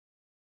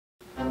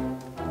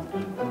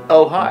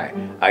Oh hi,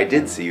 I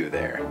did see you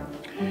there.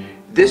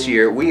 This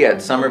year we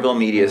at Somerville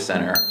Media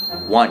Center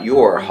want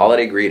your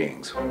holiday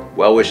greetings,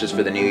 well wishes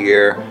for the new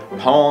year,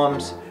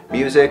 poems,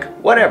 music,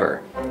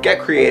 whatever.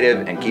 Get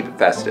creative and keep it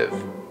festive.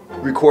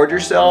 Record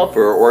yourself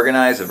or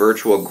organize a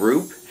virtual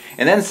group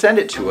and then send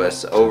it to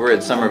us over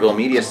at Somerville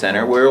Media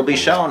Center, where it will be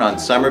shown on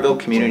Somerville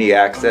Community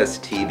Access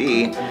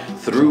TV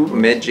through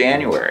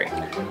mid-January.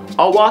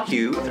 I'll walk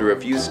you through a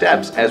few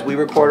steps as we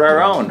record our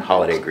own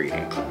holiday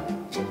greeting.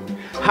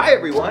 Hi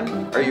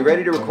everyone, are you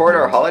ready to record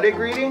our holiday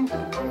greeting?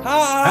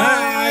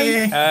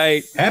 Hi!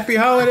 Hi! Happy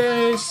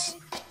holidays!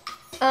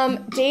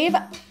 Dave,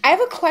 I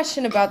have a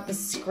question about the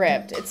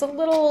script. It's a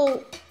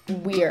little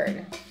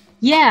weird.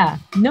 Yeah,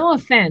 no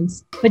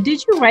offense, but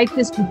did you write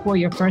this before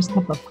your first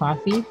cup of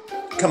coffee?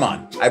 Come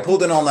on, I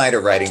pulled an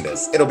all-nighter writing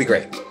this. It'll be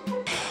great.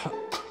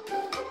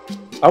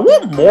 I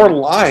want more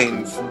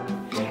lines.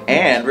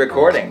 And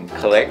recording.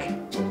 Click.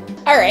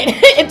 All right,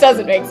 it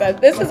doesn't make sense.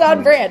 This is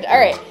on brand. All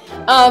right.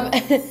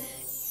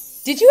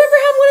 Did you ever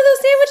have one of those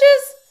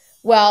sandwiches?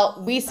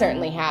 Well, we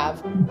certainly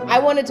have. I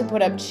wanted to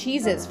put up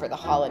cheeses for the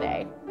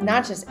holiday.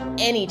 Not just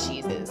any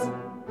cheeses.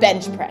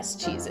 Bench press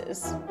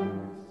cheeses.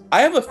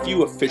 I have a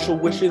few official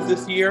wishes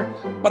this year,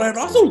 but I'd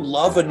also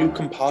love a new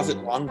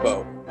composite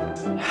longbow.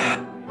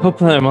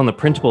 Hopefully I'm on the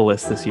printable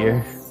list this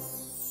year.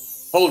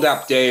 Hold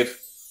up, Dave.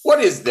 What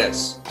is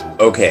this?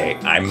 Okay,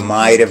 I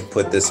might have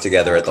put this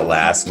together at the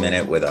last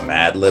minute with a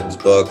Mad Libs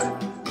book,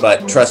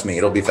 but trust me,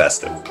 it'll be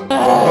festive.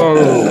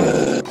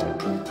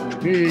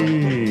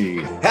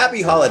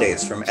 Happy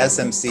holidays from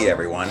SMC,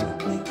 everyone.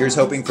 Here's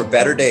hoping for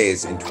better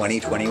days in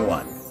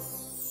 2021.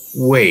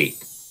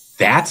 Wait,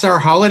 that's our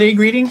holiday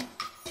greeting?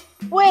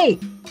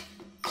 Wait,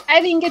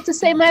 I didn't get to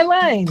say my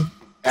line.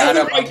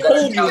 Adam, I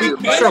told you.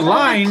 Extra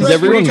lines? Is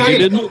everyone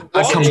muted?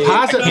 A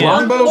composite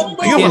longbow?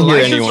 I You have a can't hear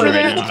license anyone for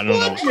right that? now. I don't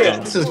know.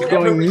 This is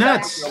going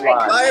nuts.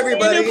 Bye,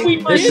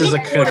 everybody. This is a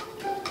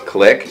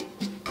Click.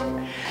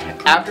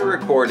 After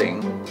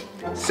recording,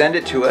 send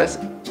it to us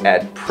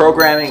at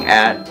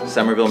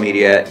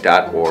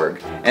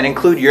programming@somervillemedia.org and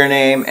include your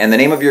name and the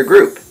name of your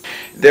group.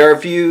 There are a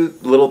few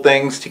little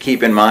things to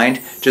keep in mind.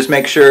 Just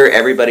make sure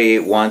everybody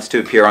wants to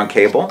appear on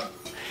cable.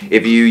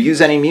 If you use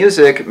any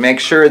music, make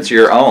sure it's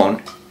your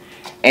own.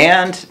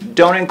 And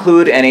don't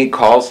include any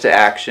calls to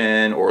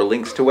action or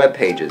links to web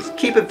pages.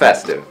 Keep it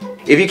festive.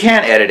 If you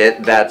can't edit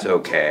it, that's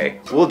okay.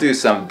 We'll do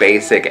some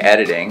basic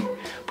editing,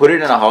 put it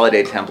in a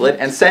holiday template,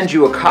 and send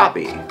you a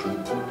copy.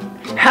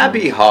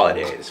 Happy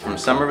holidays from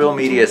Somerville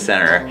Media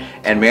Center,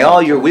 and may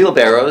all your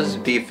wheelbarrows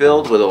be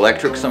filled with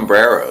electric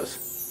sombreros.